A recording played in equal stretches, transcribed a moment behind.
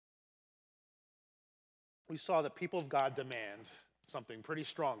we saw that people of God demand something pretty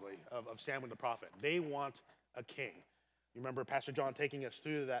strongly of Samuel the prophet. They want a king. You remember Pastor John taking us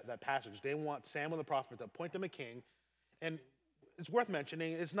through that passage. They want Samuel the prophet to appoint them a king. And it's worth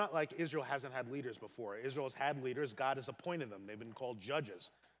mentioning, it's not like Israel hasn't had leaders before. Israel has had leaders. God has appointed them. They've been called judges.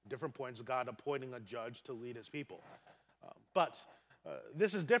 Different points, God appointing a judge to lead his people. But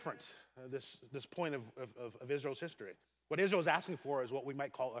this is different, this point of Israel's history. What Israel is asking for is what we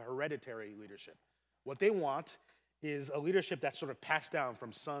might call a hereditary leadership. What they want is a leadership that's sort of passed down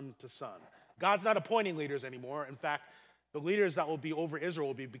from son to son. God's not appointing leaders anymore. In fact, the leaders that will be over Israel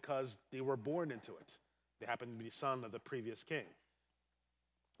will be because they were born into it. They happen to be the son of the previous king.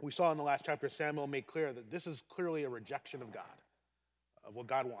 We saw in the last chapter, Samuel made clear that this is clearly a rejection of God, of what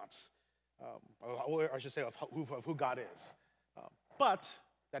God wants, or I should say of who God is. But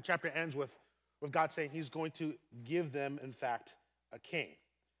that chapter ends with God saying he's going to give them, in fact, a king.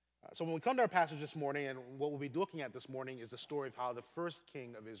 So when we come to our passage this morning, and what we'll be looking at this morning is the story of how the first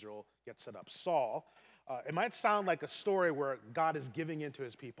king of Israel gets set up, Saul. It might sound like a story where God is giving in to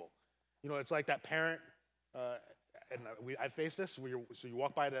his people. You know, it's like that parent, I face this, so you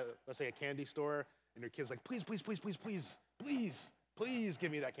walk by let's say, a candy store, and your kid's like, please, please, please, please, please, please, please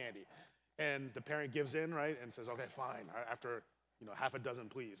give me that candy. And the parent gives in, right, and says, okay, fine, after half a dozen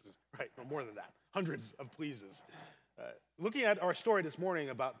please, right, or more than that, hundreds of pleases. Looking at our story this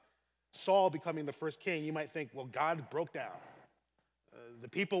morning about Saul becoming the first king, you might think, well, God broke down. The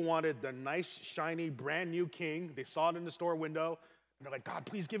people wanted the nice, shiny, brand new king. They saw it in the store window, and they're like, God,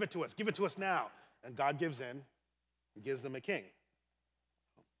 please give it to us now. And God gives in and gives them a king.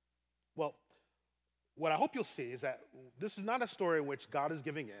 Well, what I hope you'll see is that this is not a story in which God is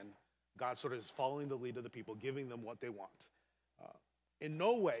giving in. God sort of is following the lead of the people, giving them what they want. In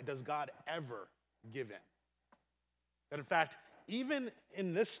no way does God ever give in. That in fact, even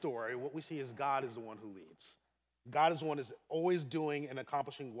in this story, what we see is God is the one who leads. God is the one who is always doing and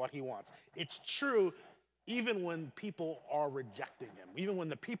accomplishing what he wants. It's true even when people are rejecting him, even when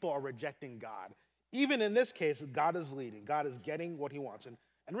the people are rejecting God. Even in this case, God is leading. God is getting what he wants. And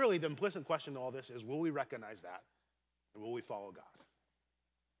really, the implicit question in all this is, will we recognize that? And will we follow God?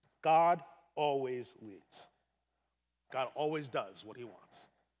 God always leads. God always does what he wants.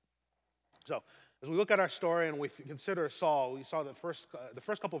 So, as we look at our story and we consider Saul, we saw the first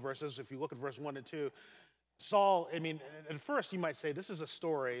couple of verses. If you look at verse 1 and 2, Saul, at first you might say this is a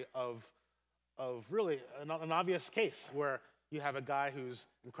story of really an obvious case where you have a guy who's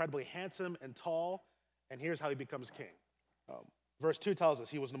incredibly handsome and tall, and here's how he becomes king. Verse 2 tells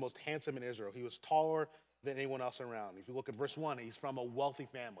us he was the most handsome in Israel. He was taller than anyone else around. If you look at verse 1, he's from a wealthy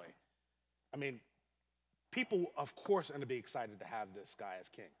family. People, of course, are going to be excited to have this guy as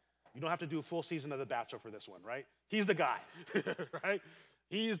king. You don't have to do a full season of The Bachelor for this one, right? He's the guy, right?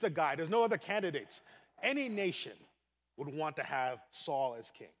 He's the guy. There's no other candidates. Any nation would want to have Saul as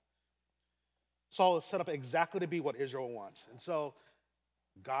king. Saul is set up exactly to be what Israel wants. And so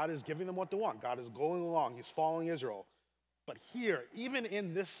God is giving them what they want. God is going along. He's following Israel. But here, even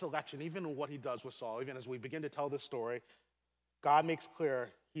in this selection, even in what he does with Saul, even as we begin to tell this story, God makes clear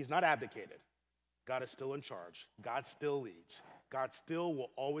he's not abdicated. God is still in charge. God still leads. God still will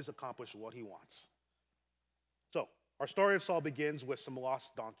always accomplish what he wants. So, our story of Saul begins with some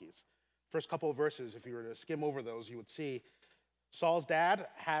lost donkeys. First couple of verses, if you were to skim over those, you would see Saul's dad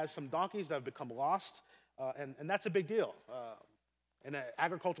has some donkeys that have become lost, and that's a big deal. In an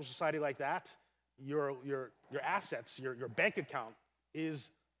agricultural society like that, your assets, your bank account is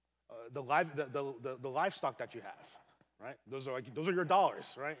the livestock that you have, right? Those are your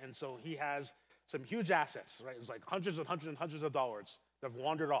dollars, right? And so he has some huge assets, right? It was like hundreds and hundreds and hundreds of dollars that have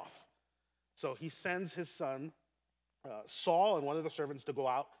wandered off. So he sends his son, Saul, and one of the servants to go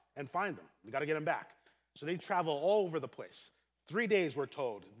out and find them. We got to get them back. So they travel all over the place. 3 days, we're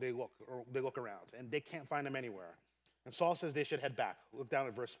told, they look around, and they can't find them anywhere. And Saul says they should head back. Look down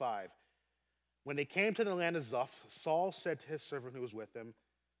at verse 5. When they came to the land of Zuph, Saul said to his servant who was with him,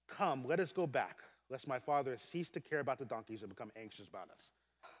 "Come, let us go back, lest my father cease to care about the donkeys and become anxious about us.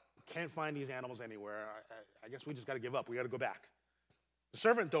 We can't find these animals anywhere. I guess we just got to give up. We got to go back." The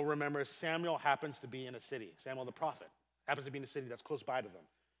servant, though, remembers Samuel happens to be in a city. Samuel the prophet happens to be in a city that's close by to them.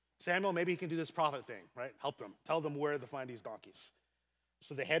 Samuel, maybe he can do this prophet thing, right? Help them. Tell them where to find these donkeys.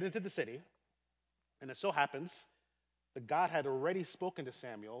 So they head into the city, and it so happens that God had already spoken to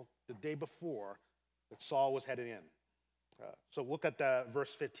Samuel the day before that Saul was headed in. So look at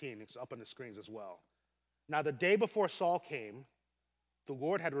verse 15. It's up on the screens as well. Now, the day before Saul came, the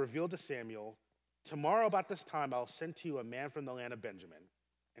Lord had revealed to Samuel, "Tomorrow about this time I'll send to you a man from the land of Benjamin,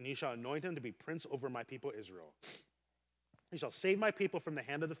 and you shall anoint him to be prince over my people Israel. He shall save my people from the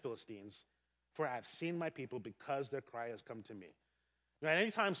hand of the Philistines, for I have seen my people because their cry has come to me. You know, and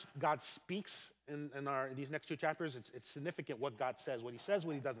anytime God speaks in these next two chapters, it's significant what God says, what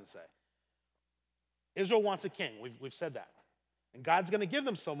he doesn't say. Israel wants a king. We've said that. And God's going to give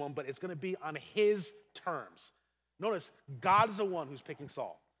them someone, but it's going to be on his terms. Notice, God is the one who's picking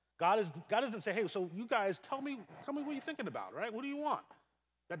Saul. God doesn't say, hey, so you guys, tell me what you're thinking about, right? What do you want?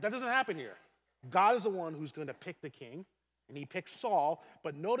 That doesn't happen here. God is the one who's going to pick the king, and he picks Saul,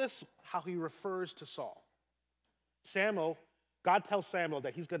 but notice how he refers to Saul. God tells Samuel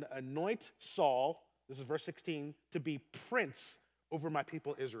that he's going to anoint Saul, this is verse 16, to be prince over my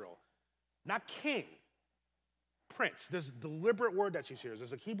people Israel. Not king, prince. There's a deliberate word that's used here.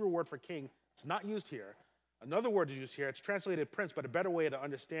 There's a Hebrew word for king. It's not used here. Another word is used here. It's translated prince, but a better way to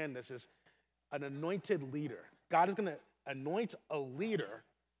understand this is an anointed leader. God is going to anoint a leader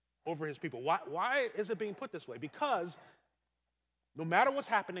over his people. Why is it being put this way? Because no matter what's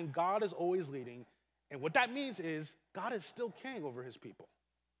happening, God is always leading. And what that means is God is still king over his people.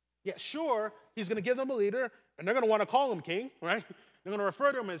 Yeah, sure, he's going to give them a leader, and they're going to want to call him king, right? They're going to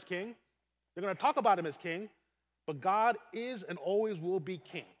refer to him as king. They're going to talk about him as king. But God is and always will be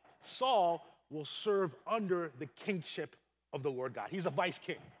king. Saul will serve under the kingship of the Lord God. He's a vice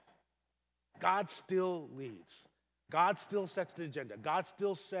king. God still leads. God still sets the agenda. God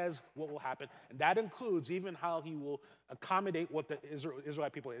still says what will happen. And that includes even how he will accommodate what the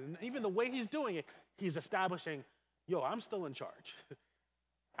Israelite people is. And even the way he's doing it, he's establishing, I'm still in charge.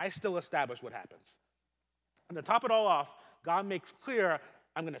 I still establish what happens. And to top it all off, God makes clear,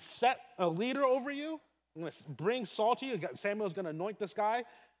 I'm going to set a leader over you. I'm going to bring Saul to you. Samuel's going to anoint this guy.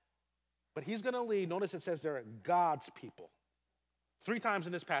 But he's going to lead. Notice it says they're God's people. 3 times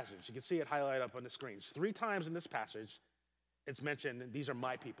in this passage. You can see it highlighted up on the screens. 3 times in this passage, it's mentioned, these are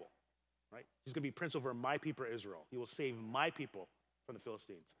my people. Right? He's going to be prince over my people Israel. He will save my people from the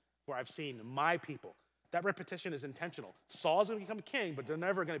Philistines. For I've seen my people. That repetition is intentional. Saul's going to become king, but they're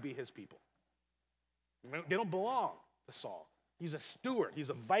never going to be his people. They don't belong to Saul. He's a steward. He's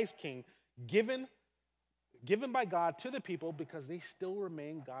a vice king given by God to the people because they still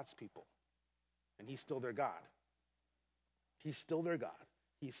remain God's people. And he's still their God. He's still their God.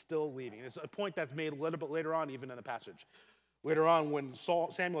 He's still leading. It's a point that's made a little bit later on, even in the passage. Later on, when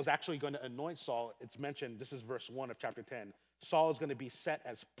Samuel is actually going to anoint Saul, it's mentioned, this is verse 1 of chapter 10, Saul is going to be set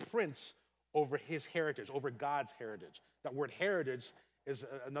as prince over his heritage, over God's heritage. That word heritage is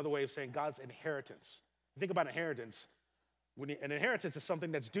another way of saying God's inheritance. Think about inheritance. An inheritance is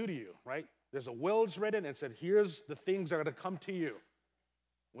something that's due to you, right? There's a will that's written and said, here's the things that are going to come to you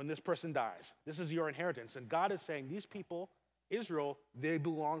when this person dies. This is your inheritance. And God is saying, these people, Israel, they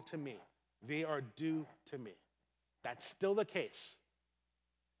belong to me. They are due to me. That's still the case.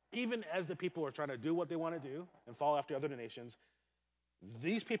 Even as the people are trying to do what they want to do and follow after other nations,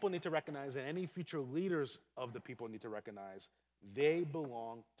 these people need to recognize, and any future leaders of the people need to recognize, they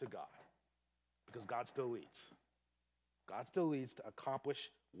belong to God because God still leads. God still leads to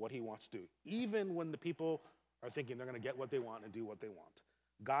accomplish what he wants to do, even when the people are thinking they're going to get what they want and do what they want.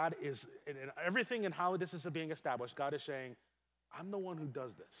 God is, in everything and how this is being established, God is saying, I'm the one who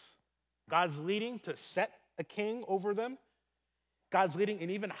does this. God's leading to set a king over them. God's leading in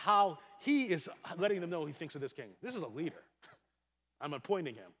even how he is letting them know he thinks of this king. This is a leader. I'm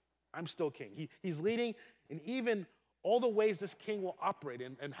appointing him. I'm still king. He's leading in even all the ways this king will operate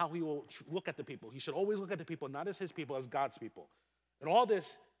and how he will look at the people. He should always look at the people, not as his people, as God's people. And all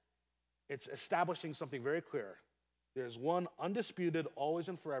this, it's establishing something very clear. There's one undisputed, always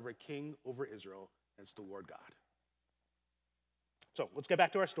and forever king over Israel, and it's the Lord God. So let's get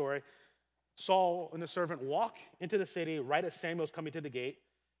back to our story. Saul and the servant walk into the city right as Samuel's coming to the gate,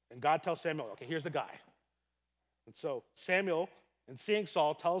 and God tells Samuel, okay, here's the guy. And so Samuel, and seeing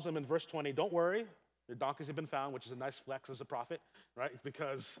Saul, tells him in verse 20, don't worry, your donkeys have been found, which is a nice flex as a prophet, right?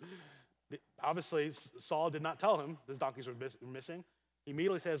 Because obviously Saul did not tell him his donkeys were missing. He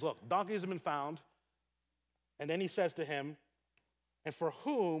immediately says, look, donkeys have been found. And then he says to him, and for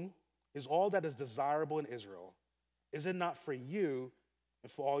whom is all that is desirable in Israel? Is it not for you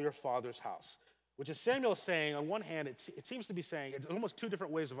and for all your father's house? Which is Samuel saying, on one hand, it seems to be saying, it's almost 2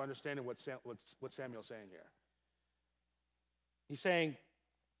 different ways of understanding what Samuel's saying here. He's saying,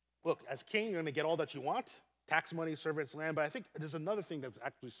 look, as king, you're going to get all that you want, tax money, servants, land, but I think there's another thing that's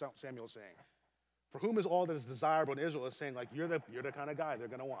actually Samuel saying. For whom is all that is desirable in Israel is saying, like, you're the kind of guy they're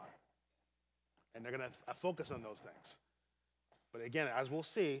going to want. And they're going to focus on those things. But again, as we'll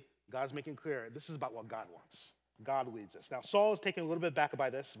see, God's making clear, this is about what God wants. God leads us. Now, Saul is taken a little bit back by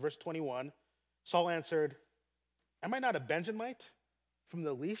this. Verse 21, Saul answered, am I not a Benjamite from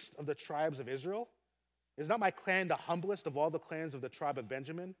the least of the tribes of Israel? Is not my clan the humblest of all the clans of the tribe of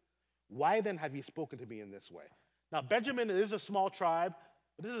Benjamin? Why then have you spoken to me in this way? Now, Benjamin is a small tribe,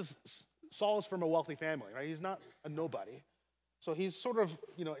 but Saul is from a wealthy family, right? He's not a nobody. So he's sort of,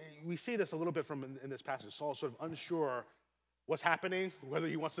 we see this a little bit from in this passage. Saul's sort of unsure what's happening, whether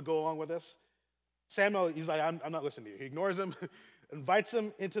he wants to go along with this. Samuel, he's like, I'm not listening to you. He ignores him, invites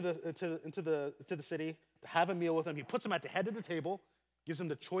him into the city to have a meal with him. He puts him at the head of the table, gives him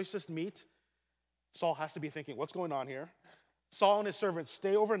the choicest meat. Saul has to be thinking, what's going on here? Saul and his servants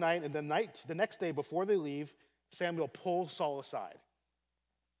stay overnight, and the next day before they leave, Samuel pulls Saul aside.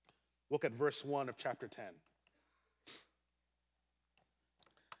 Look at verse 1 of chapter 10.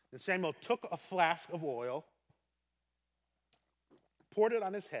 Then Samuel took a flask of oil, poured it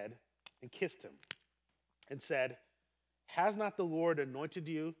on his head, and kissed him, and said, has not the Lord anointed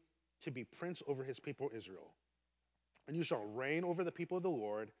you to be prince over his people Israel? And you shall reign over the people of the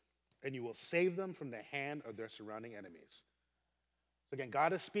Lord, and you will save them from the hand of their surrounding enemies. So again,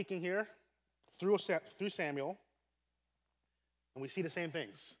 God is speaking here through Samuel, and we see the same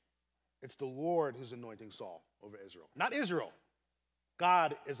things. It's the Lord who's anointing Saul over Israel, not Israel.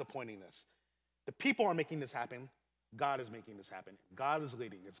 God is appointing this. The people are making this happen. God is making this happen. God is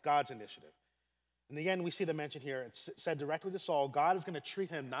leading. It's God's initiative. And again, we see the mention here. It's said directly to Saul, God is going to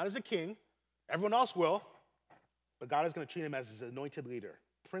treat him not as a king. Everyone else will. But God is going to treat him as his anointed leader,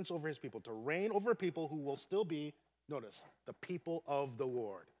 prince over his people, to reign over people who will still be, notice, the people of the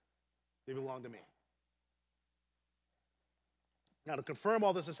Lord. They belong to me. Now, to confirm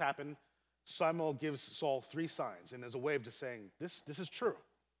all this has happened, Samuel gives Saul 3 signs, and as a way of just saying, this is true.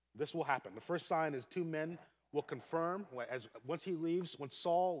 This will happen. The first sign is 2 men will confirm, when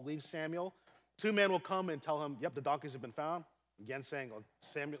Saul leaves Samuel, 2 men will come and tell him, yep, the donkeys have been found. Again, saying, oh,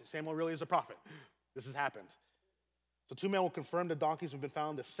 Samuel really is a prophet. This has happened. So 2 men will confirm the donkeys have been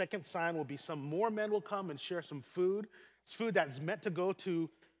found. The second sign will be some more men will come and share some food. It's food that's meant to go to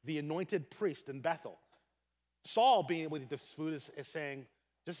the anointed priest in Bethel. Saul, being able to eat this food, is saying,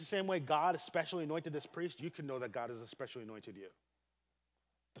 just the same way God especially anointed this priest, you can know that God has especially anointed you.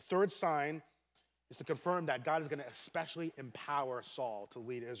 The third sign is to confirm that God is going to especially empower Saul to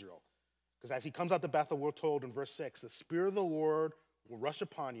lead Israel. Because as he comes out to Bethel, we're told in verse 6, the Spirit of the Lord will rush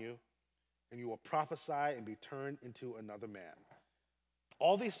upon you, and you will prophesy and be turned into another man.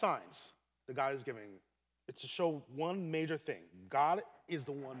 All these signs that God is giving, it's to show one major thing. God is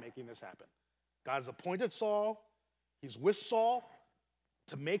the one making this happen. God has appointed Saul. He's with Saul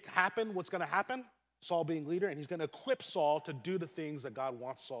to make happen what's going to happen, Saul being leader, and he's going to equip Saul to do the things that God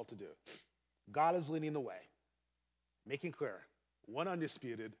wants Saul to do. God is leading the way, making clear, one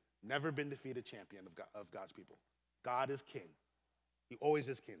undisputed, never been defeated champion of God's people. God is king. He always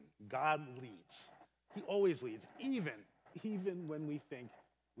is king. God leads. He always leads, even when we think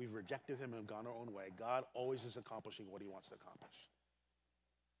we've rejected him and have gone our own way. God always is accomplishing what he wants to accomplish.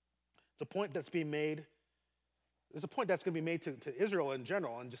 It's a point that's being made. There's a point that's going to be made to Israel in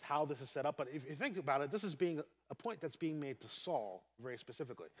general and just how this is set up. But if you think about it, this is being a point that's being made to Saul very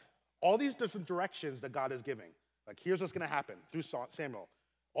specifically. All these different directions that God is giving, like here's what's going to happen through Samuel,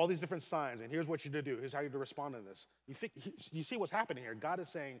 all these different signs, and here's what you're to do. Here's how you're to respond to this. You see what's happening here. God is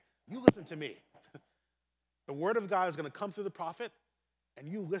saying, you listen to me. The word of God is going to come through the prophet, and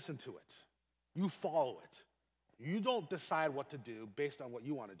you listen to it. You follow it. You don't decide what to do based on what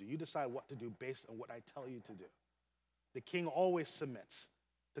you want to do. You decide what to do based on what I tell you to do. The king always submits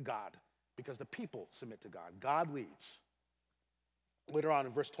to God because the people submit to God. God leads. Later on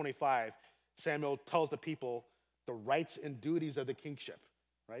in verse 25, Samuel tells the people the rights and duties of the kingship,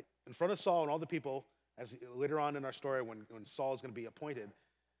 right? In front of Saul and all the people, as later on in our story when Saul is going to be appointed,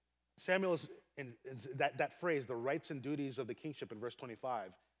 Samuel is that phrase, the rights and duties of the kingship in verse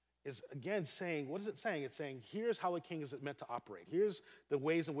 25, is again saying, what is it saying? It's saying, here's how a king is meant to operate. Here's the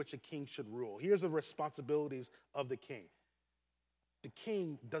ways in which a king should rule. Here's the responsibilities of the king. The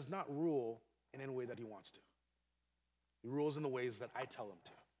king does not rule in any way that he wants to. He rules in the ways that I tell him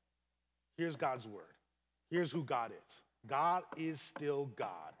to. Here's God's word. Here's who God is. God is still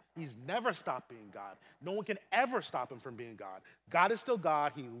God. He's never stopped being God. No one can ever stop him from being God. God is still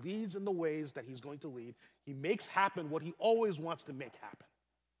God. He leads in the ways that he's going to lead. He makes happen what he always wants to make happen.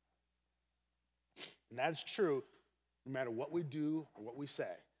 And that's true no matter what we do or what we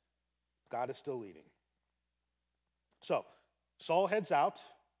say. God is still leading. So, Saul heads out,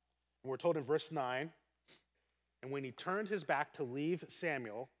 and we're told in verse 9, and when he turned his back to leave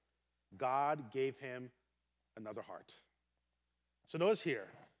Samuel, God gave him another heart. So notice here,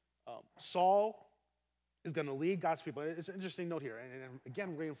 Saul is going to lead God's people. It's an interesting note here, and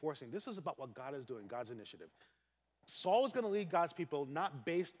again, reinforcing, this is about what God is doing, God's initiative. Saul is going to lead God's people not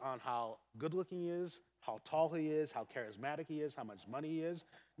based on how good-looking he is, how tall he is, how charismatic he is, how much money he is.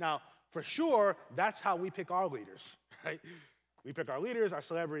 Now, for sure, that's how we pick our leaders, right? We pick our leaders, our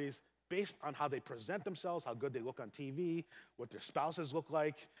celebrities, based on how they present themselves, how good they look on TV, what their spouses look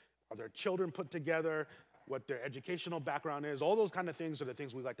like, are their children put together, what their educational background is. All those kind of things are the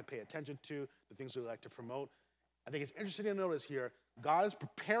things we like to pay attention to, the things we like to promote. I think it's interesting to notice here, God is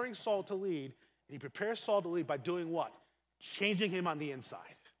preparing Saul to lead, and he prepares Saul to lead by doing what? Changing him on the inside.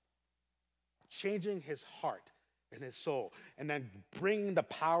 Changing his heart and his soul, and then bringing the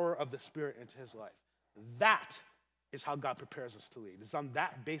power of the Spirit into his life. That is how God prepares us to lead. It's on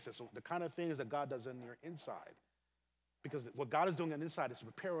that basis, the kind of things that God does in your inside. Because what God is doing on the inside is to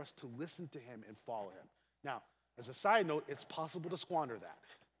prepare us to listen to him and follow him. Now, as a side note, it's possible to squander that.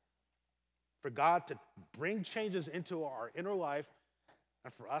 For God to bring changes into our inner life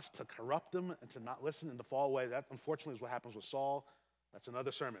and for us to corrupt them and to not listen and to fall away, that unfortunately is what happens with Saul. That's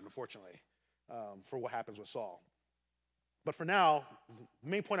another sermon, unfortunately, for what happens with Saul. But for now, the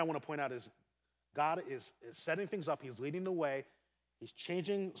main point I want to point out is God is setting things up. He's leading the way. He's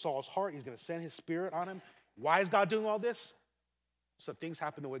changing Saul's heart. He's going to send his Spirit on him. Why is God doing all this? So things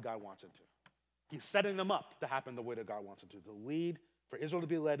happen the way God wants them to. He's setting them up to happen the way that God wants them to lead, for Israel to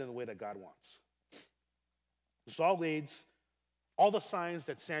be led in the way that God wants. Saul leads. All the signs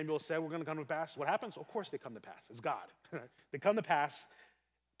that Samuel said were going to come to pass, what happens? Of course they come to pass. It's God. They come to pass,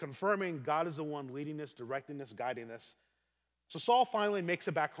 confirming God is the one leading this, directing this, guiding this. So Saul finally makes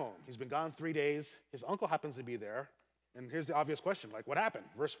it back home. He's been gone 3 days. His uncle happens to be there. And here's the obvious question, like, what happened?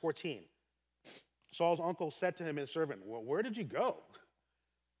 Verse 14. Saul's uncle said to him, his servant, well, where did you go?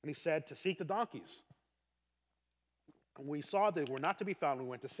 And he said, to seek the donkeys. And we saw they were not to be found. We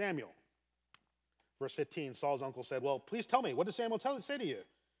went to Samuel. Verse 15, Saul's uncle said, well, please tell me, what did Samuel say to you?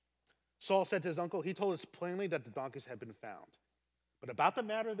 Saul said to his uncle, he told us plainly that the donkeys had been found. But about the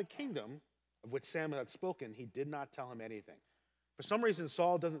matter of the kingdom of which Samuel had spoken, he did not tell him anything. For some reason,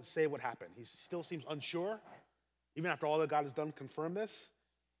 Saul doesn't say what happened. He still seems unsure, even after all that God has done, confirm this.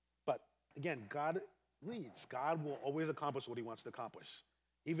 But again, God leads. God will always accomplish what he wants to accomplish,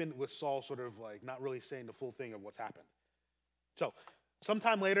 even with Saul sort of like not really saying the full thing of what's happened. So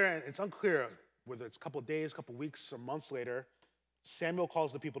sometime later, and it's unclear whether it's a couple of days, a couple of weeks, or months later, Samuel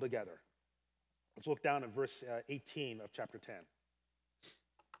calls the people together. Let's look down at verse 18 of chapter 10.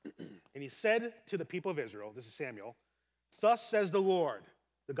 And he said to the people of Israel, this is Samuel, thus says the Lord,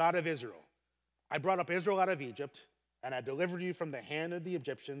 the God of Israel, I brought up Israel out of Egypt, and I delivered you from the hand of the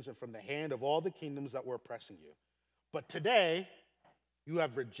Egyptians and from the hand of all the kingdoms that were oppressing you. But today you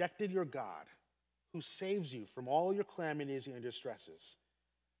have rejected your God, who saves you from all your calamities and distresses.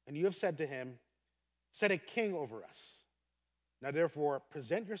 And you have said to him, set a king over us. Now therefore,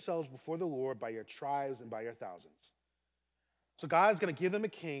 present yourselves before the Lord by your tribes and by your thousands. So God's going to give them a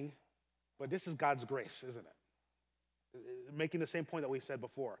king, but this is God's grace, isn't it? Making the same point that we said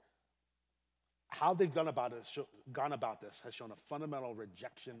before. How they've gone about this has shown a fundamental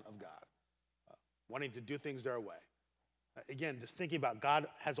rejection of God, wanting to do things their way. Again, just thinking about God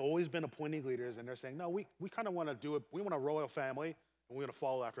has always been appointing leaders, and they're saying, no, we kind of want to do it. We want a royal family, and we're going to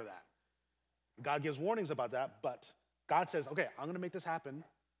follow after that. God gives warnings about that, but God says, okay, I'm going to make this happen.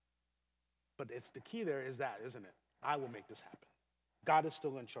 But it's the key there is that, isn't it? I will make this happen. God is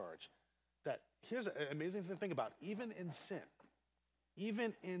still in charge. That here's an amazing thing to think about. Even in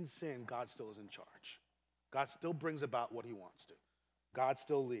sin, God still is in charge. God still brings about what he wants to. God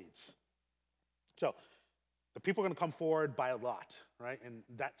still leads. So the people are going to come forward by a lot, right? And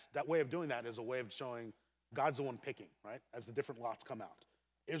that way of doing that is a way of showing God's the one picking, right? As the different lots come out.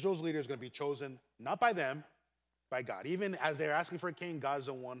 Israel's leader is going to be chosen not by them, by God. Even as they're asking for a king, God's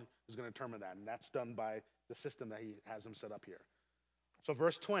the one who's going to determine that. And that's done by the system that he has them set up here. So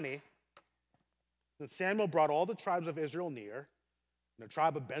verse 20, then Samuel brought all the tribes of Israel near. And the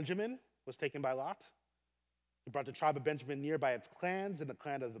tribe of Benjamin was taken by Lot. He brought the tribe of Benjamin near by its clans, and the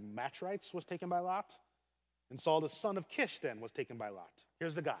clan of the Matrites was taken by Lot. And Saul, the son of Kish, then was taken by Lot.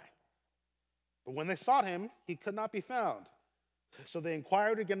 Here's the guy. But when they sought him, he could not be found. So they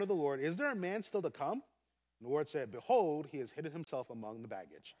inquired again of the Lord, is there a man still to come? And the Lord said, behold, he has hidden himself among the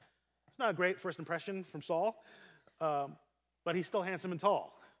baggage. It's not a great first impression from Saul, but he's still handsome and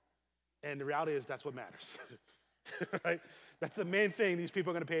tall. And the reality is that's what matters, right? That's the main thing these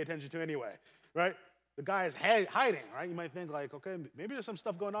people are going to pay attention to anyway, right? The guy is hiding, right? You might think like, okay, maybe there's some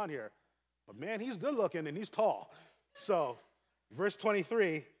stuff going on here. But man, he's good looking and he's tall. So verse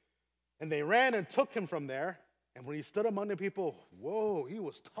 23, and they ran and took him from there. And when he stood among the people, whoa, he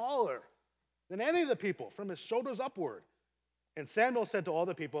was taller than any of the people from his shoulders upward. And Samuel said to all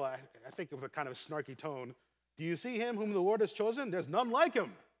the people, I think with a kind of snarky tone, do you see him whom the Lord has chosen? There's none like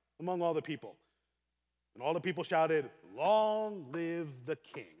him among all the people. And all the people shouted, "Long live the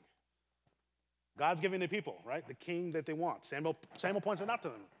king." God's giving the people, right? The king that they want. Samuel points it out to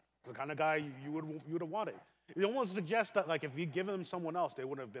them. The kind of guy you would have wanted. It almost suggests that like if you'd given them someone else, they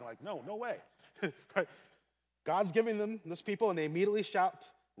would have been like, no way. Right? God's giving them this people, and they immediately shout,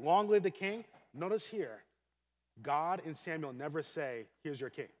 "Long live the king." Notice here, God and Samuel never say, "Here's your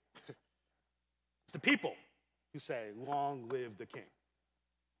king." It's the people who say, "Long live the king."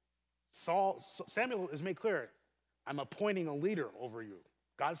 Samuel is made clear, "I'm appointing a leader over you.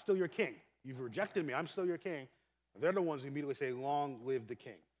 God's still your king. You've rejected me. I'm still your king." They're the ones who immediately say, "Long live the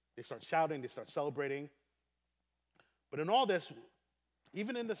king." They start shouting. They start celebrating. But in all this,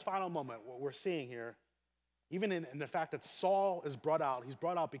 even in this final moment, what we're seeing here, even in the fact that Saul is brought out, he's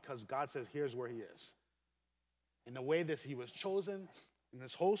brought out because God says, "Here's where he is." In the way this he was chosen, in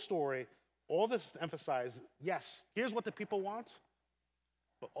this whole story, all this emphasized, yes, here's what the people want,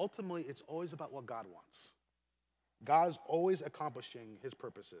 but ultimately it's always about what God wants. God is always accomplishing his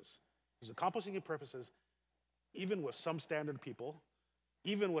purposes. He's accomplishing his purposes even with some standard people,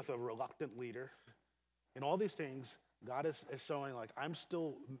 even with a reluctant leader. In all these things, God is showing like, I'm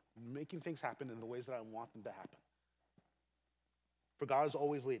still making things happen in the ways that I want them to happen. For God is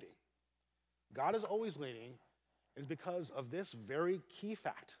always leading. God is always leading is because of this very key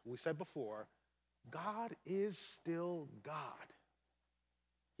fact we said before, God is still God.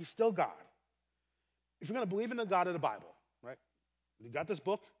 He's still God. If you're going to believe in the God of the Bible, right? You got this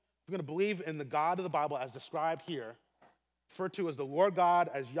book. If you're going to believe in the God of the Bible as described here, referred to as the Lord God,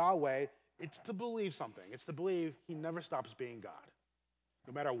 as Yahweh, it's to believe something. It's to believe he never stops being God.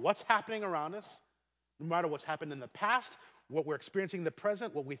 No matter what's happening around us, no matter what's happened in the past, what we're experiencing in the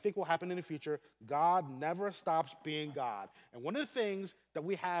present, what we think will happen in the future, God never stops being God. And one of the things that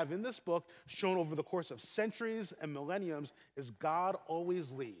we have in this book, shown over the course of centuries and millenniums, is God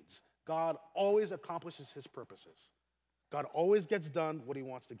always leads. God always accomplishes his purposes. God always gets done what he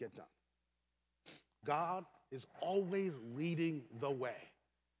wants to get done. God is always leading the way.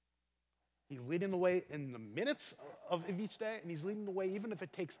 He's leading the way in the minutes of each day, and he's leading the way even if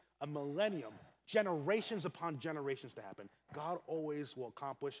it takes a millennium, generations upon generations to happen. God always will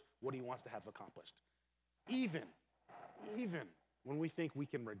accomplish what he wants to have accomplished. Even when we think we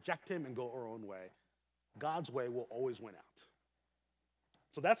can reject him and go our own way, God's way will always win out.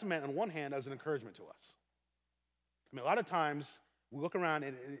 So that's meant on one hand as an encouragement to us. I mean, a lot of times we look around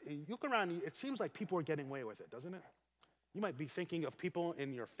and it seems like people are getting away with it, doesn't it? You might be thinking of people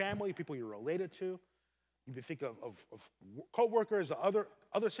in your family, people you're related to. You may think of coworkers or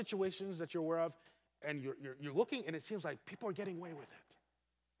other situations that you're aware of, and you're looking, and it seems like people are getting away with it.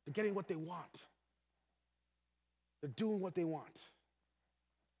 They're getting what they want. They're doing what they want.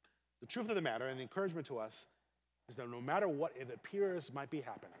 The truth of the matter, and the encouragement to us, is that no matter what it appears might be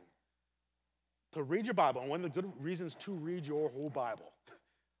happening, to read your Bible, and one of the good reasons to read your whole Bible,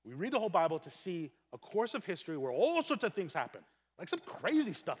 we read the whole Bible to see a course of history where all sorts of things happen. Like some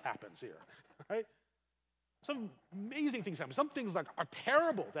crazy stuff happens here, right? Some amazing things happen. Some things like are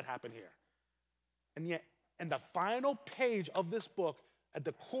terrible that happen here. And yet, in the final page of this book, at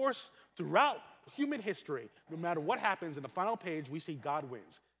the course throughout human history, no matter what happens, in the final page, we see God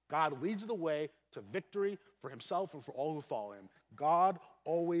wins. God leads the way to victory for himself and for all who follow him. God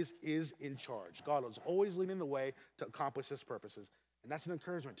always is in charge. God is always leading the way to accomplish his purposes. And that's an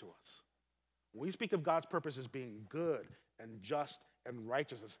encouragement to us. When we speak of God's purposes being good and just and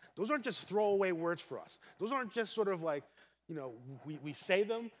righteousness, those aren't just throwaway words for us. Those aren't just sort of like, we say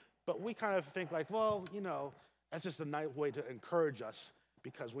them, but we kind of think like, well, that's just a nice way to encourage us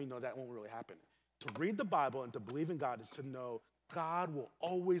because we know that won't really happen. To read the Bible and to believe in God is to know God will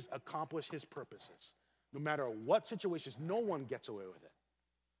always accomplish his purposes. No matter what situations, no one gets away with it.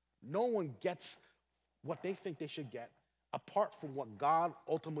 No one gets what they think they should get apart from what God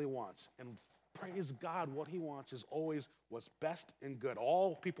ultimately wants. And praise God, what he wants is always what's best and good.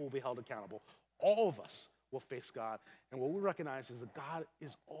 All people will be held accountable. All of us will face God. And what we recognize is that God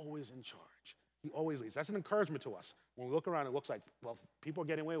is always in charge. He always leads. That's an encouragement to us. When we look around, it looks like, well, people are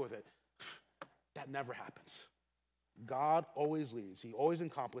getting away with it. That never happens. God always leads. He always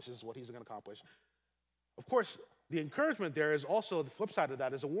accomplishes what he's going to accomplish. Of course, the encouragement there is also the flip side of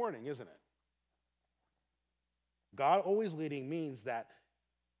that is a warning, isn't it? God always leading means that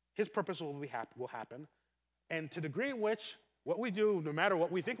his purpose will happen. And to the degree in which what we do, no matter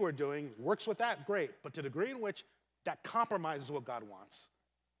what we think we're doing, works with that, great. But to the degree in which that compromises what God wants,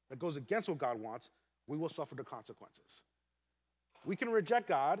 that goes against what God wants, we will suffer the consequences. We can reject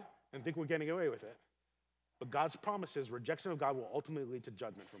God and think we're getting away with it. But God's promises, rejection of God will ultimately lead to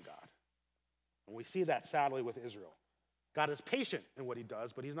judgment from God. And we see that sadly with Israel. God is patient in what he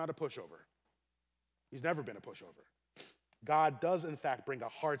does, but he's not a pushover. He's never been a pushover. God does, in fact, bring a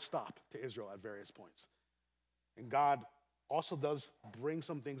hard stop to Israel at various points. And God also does bring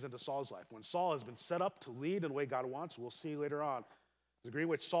some things into Saul's life. When Saul has been set up to lead in the way God wants, we'll see later on, the degree in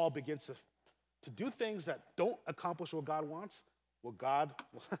which Saul begins to do things that don't accomplish what God wants, will God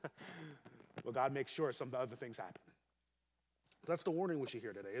make sure some other things happen. That's the warning we should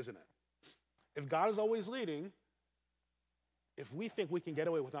hear today, isn't it? If God is always leading, if we think we can get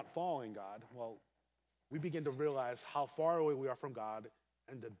away with not following God, well, we begin to realize how far away we are from God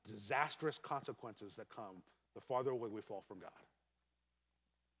and the disastrous consequences that come the farther away we fall from God.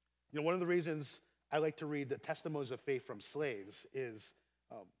 You know, one of the reasons I like to read the testimonies of faith from slaves is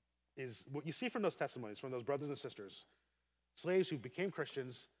what you see from those testimonies, from those brothers and sisters, slaves who became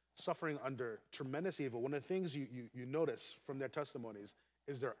Christians, suffering under tremendous evil. One of the things you notice from their testimonies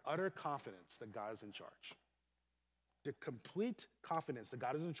is their utter confidence that God is in charge. Their complete confidence that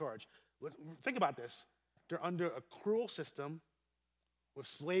God is in charge. Think about this. They're under a cruel system with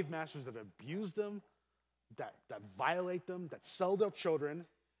slave masters that abuse them, that violate them, that sell their children,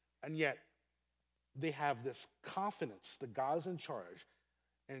 and yet they have this confidence that God is in charge,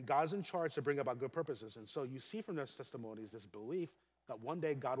 and God's in charge to bring about good purposes. And so you see from their testimonies this belief that one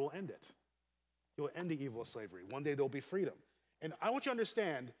day God will end it. He will end the evil of slavery. One day there'll be freedom. And I want you to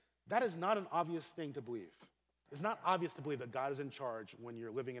understand, that is not an obvious thing to believe. It's not obvious to believe that God is in charge when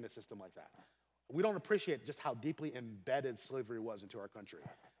you're living in a system like that. We don't appreciate just how deeply embedded slavery was into our country.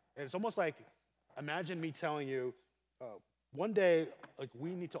 And it's almost like, imagine me telling you, one day, like,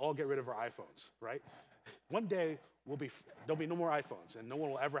 we need to all get rid of our iPhones, right? One day, there'll be no more iPhones, and no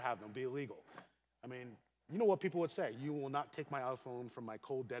one will ever have them. It'll be illegal. I mean, you know what people would say? You will not take my iPhone from my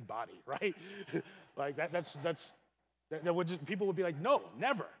cold, dead body, right? Like, people would be like, no,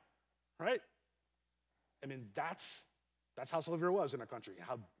 never, right? I mean, that's how slavery was in our country,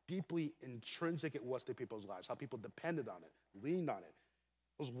 how deeply intrinsic it was to people's lives, how people depended on it, leaned on it.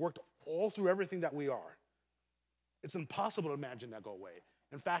 It was worked all through everything that we are. It's impossible to imagine that go away.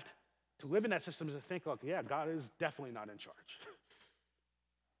 In fact, to live in that system is to think, like, yeah, God is definitely not in charge.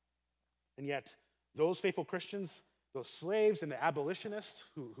 And yet, those faithful Christians, those slaves and the abolitionists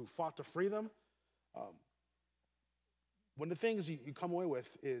who fought to free them, one of the things you come away with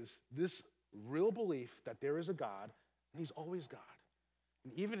is this real belief that there is a God, and he's always God.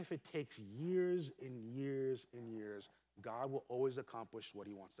 And even if it takes years and years and years, God will always accomplish what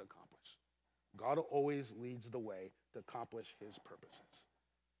he wants to accomplish. God always leads the way to accomplish his purposes.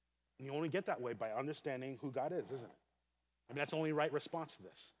 And you only get that way by understanding who God is, isn't it? I mean, that's the only right response to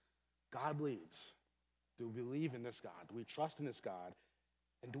this. God leads. Do we believe in this God? Do we trust in this God?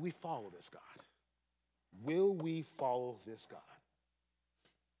 And do we follow this God? Will we follow this God?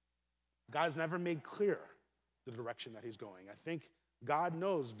 God has never made clear the direction that he's going. I think God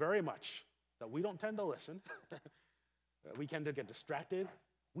knows very much that we don't tend to listen. We tend to get distracted.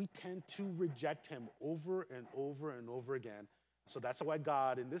 We tend to reject him over and over and over again. So that's why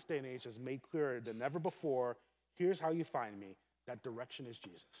God, in this day and age, has made clearer than ever before, here's how you find me. That direction is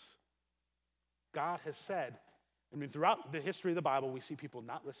Jesus. God has said, I mean, throughout the history of the Bible, we see people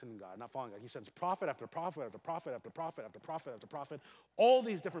not listening to God, not following God. He sends prophet after prophet after prophet after prophet after prophet after prophet, all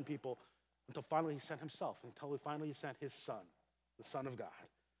these different people, until finally he sent himself, until finally he sent his son, the Son of God.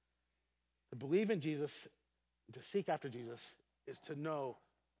 To believe in Jesus, to seek after Jesus, is to know,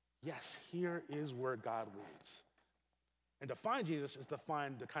 yes, here is where God leads. And to find Jesus is to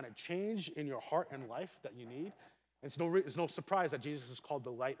find the kind of change in your heart and life that you need. It's no surprise that Jesus is called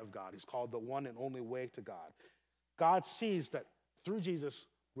the light of God. He's called the one and only way to God. God sees that through Jesus,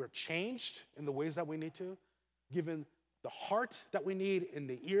 we're changed in the ways that we need to, given the heart that we need and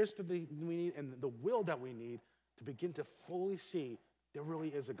the ears that we need and the will that we need to begin to fully see there really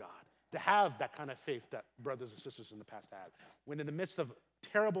is a God, to have that kind of faith that brothers and sisters in the past had, when in the midst of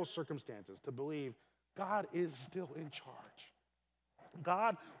terrible circumstances, to believe God is still in charge.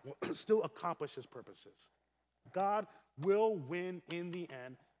 God will still accomplish his purposes. God will win in the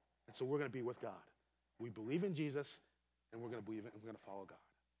end, and so we're going to be with God. We believe in Jesus, and we're going to believe it, and we're going to follow God.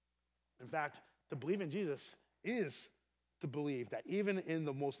 In fact, to believe in Jesus is to believe that even in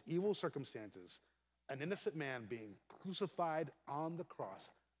the most evil circumstances, an innocent man being crucified on the cross,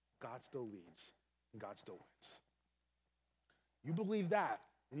 God still leads, and God still wins. You believe that,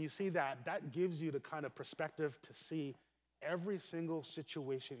 and you see that, that gives you the kind of perspective to see every single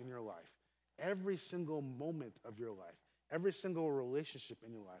situation in your life, every single moment of your life, every single relationship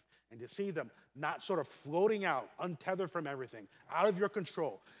in your life, and to see them not sort of floating out, untethered from everything, out of your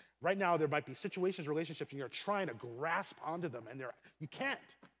control. Right now, there might be situations, relationships, and you're trying to grasp onto them, and you can't.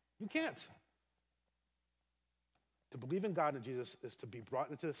 You can't. To believe in God and Jesus is to be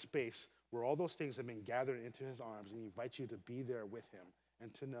brought into the space where all those things have been gathered into his arms, and he invites you to be there with him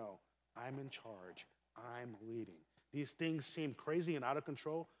and to know, I'm in charge, I'm leading. These things seem crazy and out of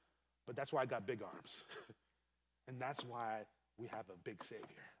control, but that's why I got big arms. And that's why we have a big Savior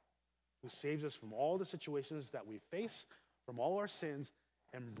who saves us from all the situations that we face, from all our sins,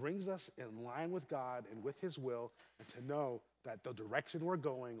 and brings us in line with God and with his will, and to know that the direction we're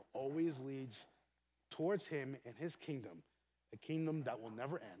going always leads towards him and his kingdom, a kingdom that will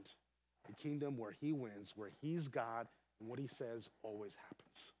never end, a kingdom where he wins, where he's God, and what he says always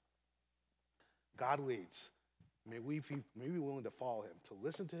happens. God leads. May we be willing to follow him, to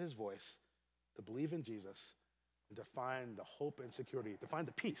listen to his voice, to believe in Jesus, and to find the hope and security, to find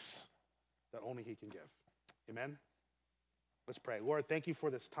the peace that only he can give. Amen? Let's pray. Lord, thank you for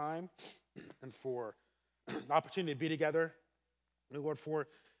this time and for the opportunity to be together. And Lord, for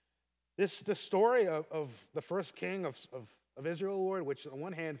this story of the first king of Israel, Lord, which on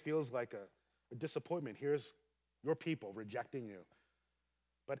one hand feels like a disappointment. Here's your people rejecting you.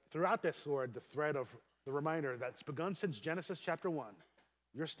 But throughout this, Lord, the thread of the reminder that's begun since Genesis chapter 1,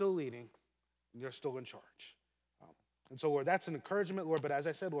 you're still leading and you're still in charge. And so, Lord, that's an encouragement, Lord. But as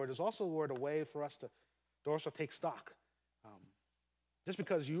I said, Lord, there's also, Lord, a way for us to also take stock. Just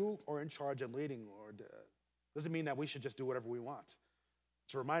because you are in charge and leading, Lord, doesn't mean that we should just do whatever we want.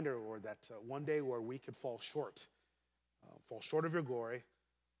 It's a reminder, Lord, that one day, Lord, we could fall short of your glory,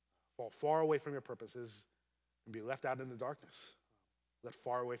 fall far away from your purposes, and be left out in the darkness, left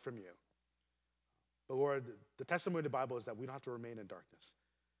far away from you. But Lord, the testimony of the Bible is that we don't have to remain in darkness.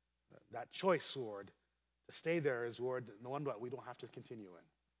 That choice, Lord, to stay there is, Lord, the one that we don't have to continue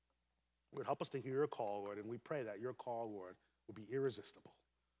in. Lord, help us to hear your call, Lord, and we pray that your call, Lord, will be irresistible.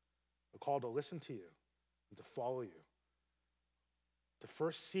 A call to listen to you and to follow you. To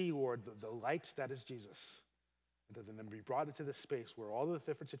first see, Lord, the light that is Jesus, and to then be brought into this space where all the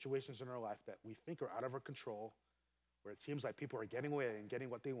different situations in our life that we think are out of our control, where it seems like people are getting away and getting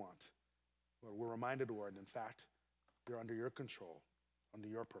what they want, Lord, we're reminded, Lord, in fact, you're under your control, under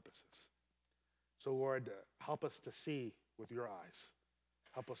your purposes. So, Lord, help us to see with your eyes.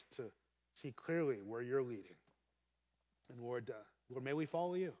 Help us to see clearly where you're leading. And Lord, may we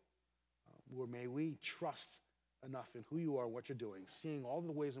follow you. Lord, may we trust enough in who you are, what you're doing, seeing all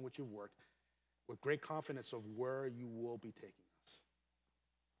the ways in which you've worked with great confidence of where you will be taking us.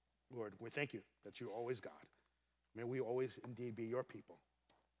 Lord, we thank you that you're always God. May we always indeed be your people.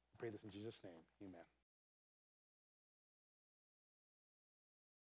 I pray this in Jesus' name. Amen.